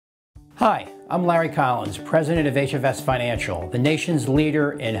Hi, I'm Larry Collins, President of HFS Financial, the nation's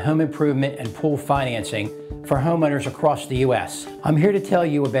leader in home improvement and pool financing for homeowners across the U.S. I'm here to tell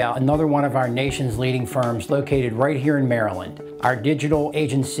you about another one of our nation's leading firms located right here in Maryland, our digital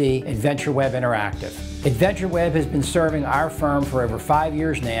agency, AdventureWeb Interactive. AdventureWeb has been serving our firm for over 5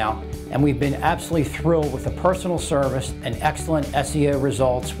 years now, and we've been absolutely thrilled with the personal service and excellent SEO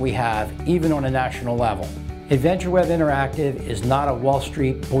results we have, even on a national level. AdventureWeb Interactive is not a Wall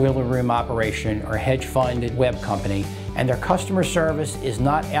Street boiler room operation or hedge-funded web company, and their customer service is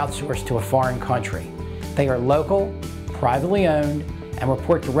not outsourced to a foreign country. They are local, privately owned, and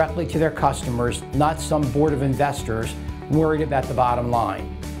report directly to their customers, not some board of investors worried about the bottom line.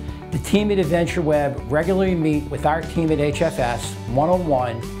 The team at AdventureWeb regularly meet with our team at HFS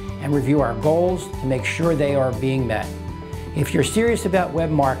one-on-one and review our goals to make sure they are being met. If you're serious about web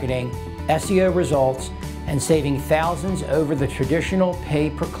marketing, SEO results, and saving thousands over the traditional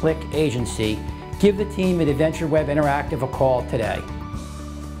pay-per-click agency, give the team at AdventureWeb Interactive a call today.